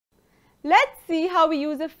Let's see how we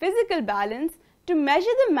use a physical balance to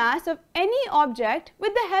measure the mass of any object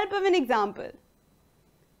with the help of an example.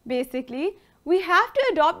 Basically, we have to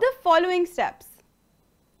adopt the following steps.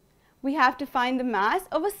 We have to find the mass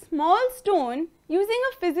of a small stone using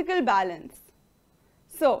a physical balance.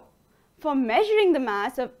 So, for measuring the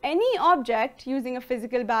mass of any object using a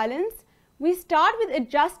physical balance, we start with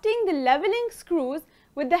adjusting the leveling screws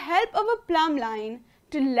with the help of a plumb line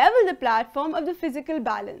to level the platform of the physical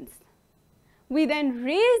balance. We then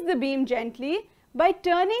raise the beam gently by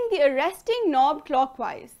turning the arresting knob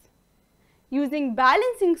clockwise. Using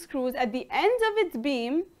balancing screws at the ends of its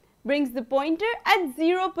beam brings the pointer at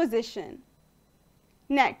 0 position.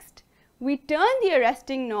 Next, we turn the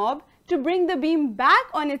arresting knob to bring the beam back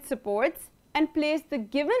on its supports and place the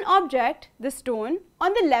given object, the stone,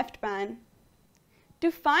 on the left pan. To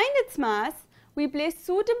find its mass, we place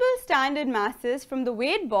suitable standard masses from the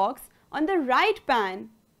weight box on the right pan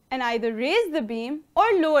and either raise the beam or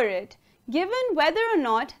lower it, given whether or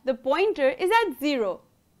not the pointer is at 0.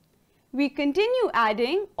 We continue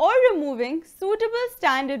adding or removing suitable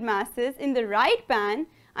standard masses in the right pan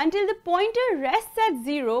until the pointer rests at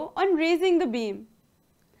 0 on raising the beam.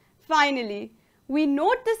 Finally, we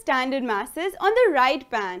note the standard masses on the right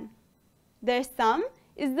pan. Their sum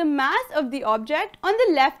is the mass of the object on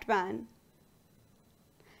the left pan.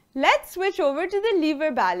 Let's switch over to the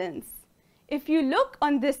lever balance. If you look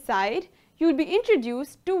on this side, you'll be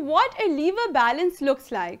introduced to what a lever balance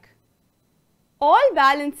looks like. All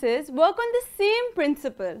balances work on the same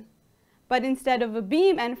principle, but instead of a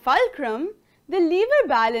beam and fulcrum, the lever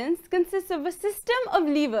balance consists of a system of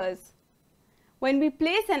levers. When we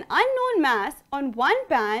place an unknown mass on one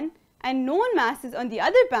pan and known masses on the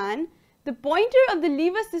other pan, the pointer of the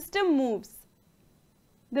lever system moves.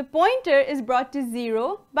 The pointer is brought to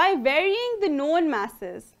 0 by varying the known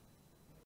masses.